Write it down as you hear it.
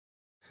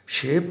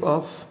Shape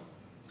of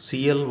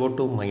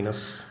ClO2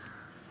 minus.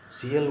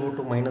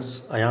 ClO2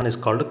 minus ion is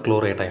called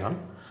chlorate ion,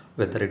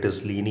 whether it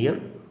is linear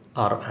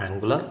or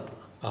angular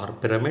or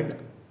pyramid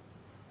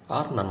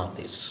or none of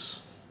these.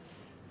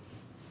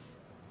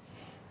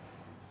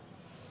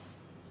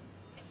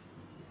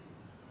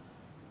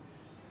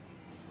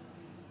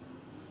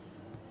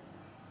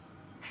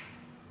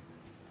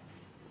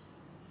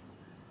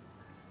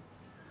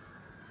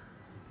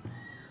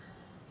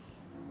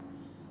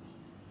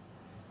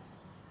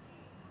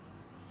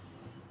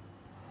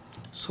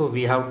 So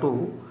we have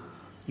to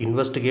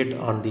investigate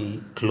on the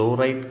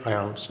chloride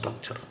ion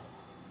structure.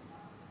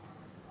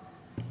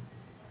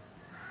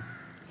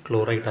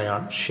 Chloride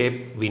ion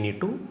shape we need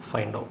to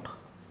find out.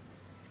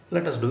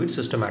 Let us do it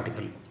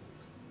systematically.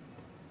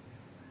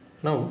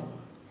 Now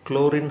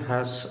chlorine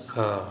has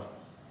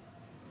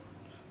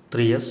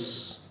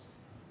 3s,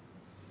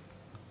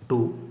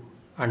 2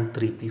 and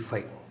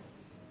 3p5.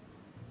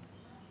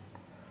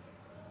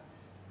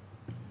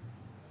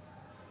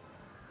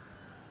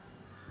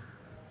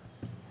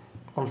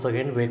 Once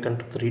again, vacant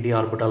 3d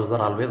orbitals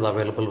are always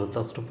available with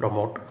us to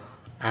promote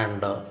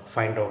and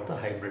find out the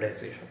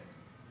hybridization.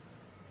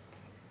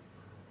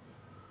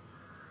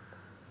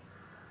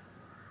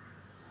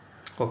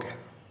 Okay.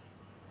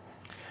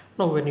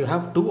 Now when you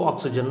have two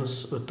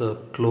oxygens with the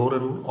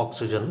chlorine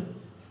oxygen,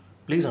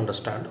 please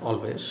understand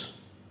always,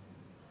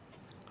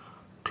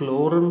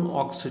 chlorine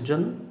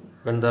oxygen,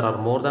 when there are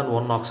more than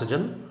one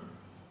oxygen,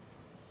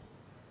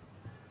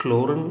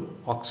 chlorine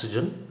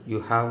oxygen,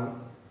 you have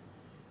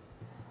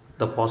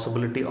the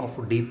possibility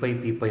of d pi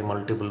p pi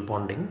multiple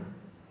bonding.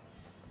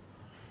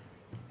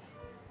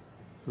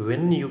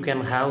 When you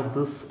can have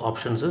this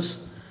options is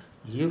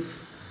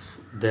if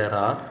there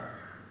are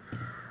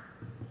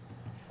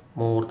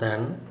more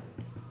than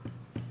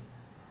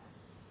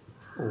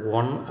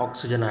one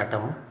oxygen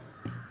atom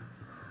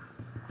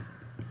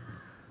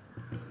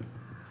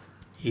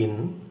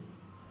in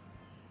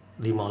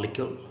the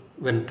molecule,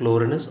 when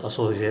chlorine is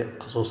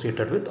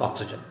associated with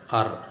oxygen,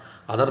 or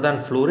other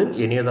than fluorine,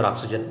 any other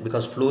oxygen,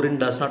 because fluorine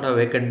does not have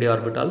vacant d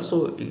orbital,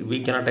 so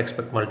we cannot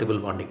expect multiple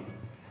bonding.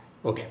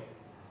 Okay,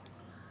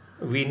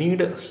 we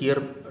need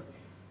here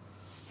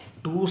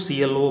two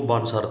ClO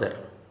bonds are there.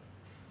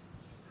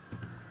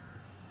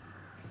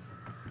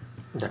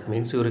 That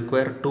means you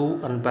require two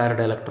unpaired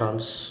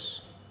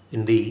electrons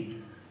in the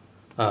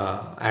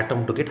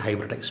atom to get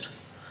hybridized.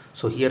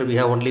 So here we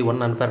have only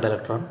one unpaired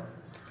electron,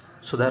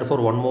 so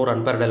therefore one more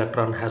unpaired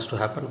electron has to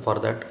happen. For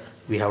that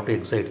we have to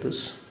excite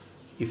this.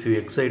 If you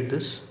excite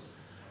this,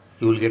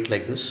 you will get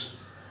like this.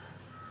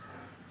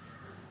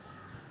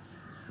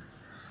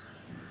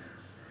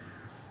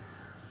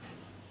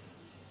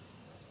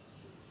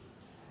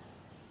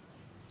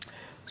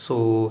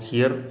 So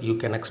here you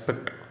can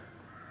expect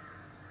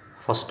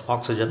first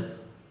oxygen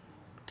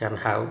can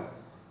have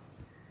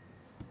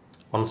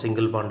one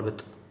single bond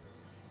with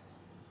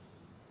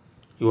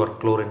your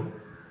chlorine.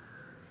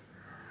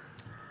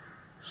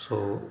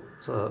 So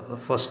the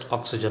first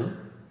oxygen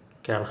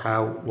can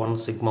have one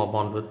sigma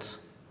bond with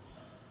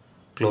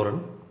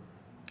chlorine.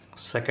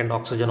 Second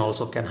oxygen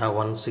also can have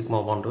one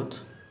sigma bond with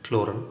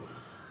chlorine.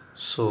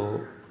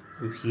 So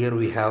here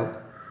we have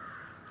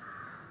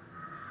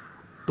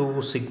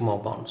two sigma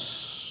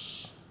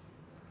bonds,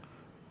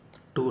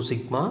 two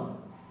sigma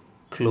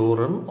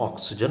chlorine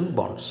oxygen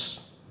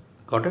bonds.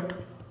 Got it?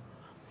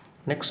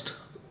 Next,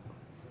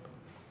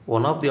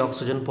 one of the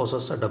oxygen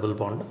possesses a double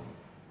bond.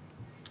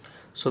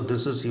 So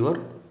this is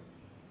your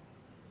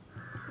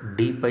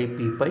d pi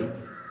p pi,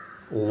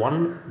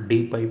 one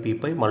d pi p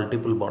pi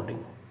multiple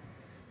bonding.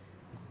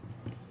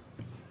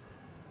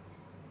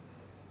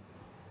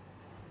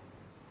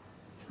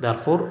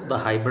 Therefore the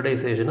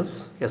hybridization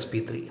is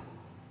sp3.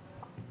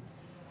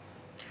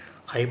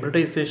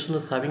 Hybridization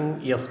is having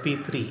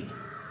sp3.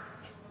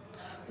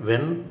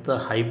 When the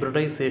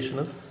hybridization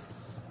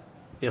is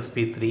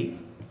sp3,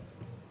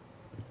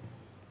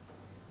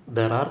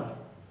 there are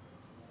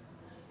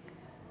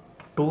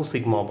two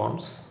sigma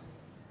bonds,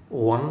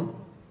 one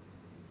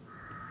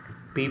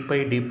p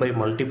pi d pi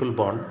multiple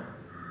bond.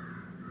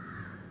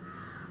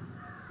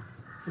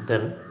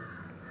 Then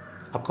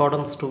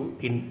accordance to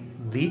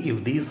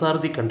if these are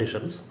the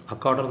conditions,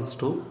 according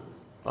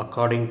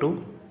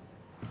to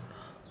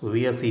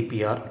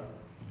VSEPR,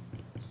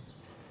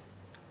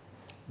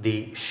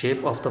 the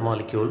shape of the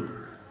molecule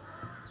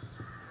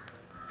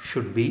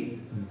should be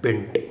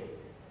bent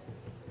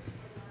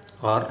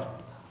or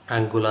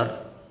angular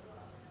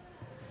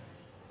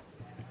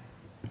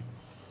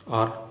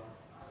or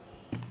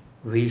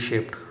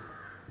V-shaped.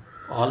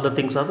 All the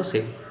things are the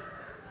same.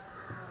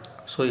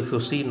 So if you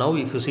see now,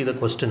 if you see the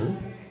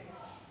question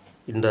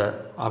in the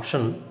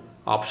option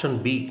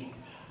B,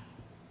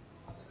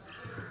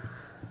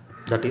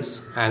 that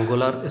is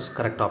angular is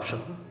correct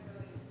option.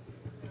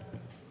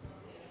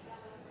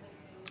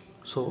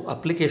 So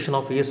application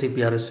of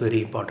VSEPR is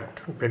very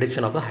important.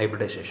 Prediction of the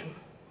hybridization.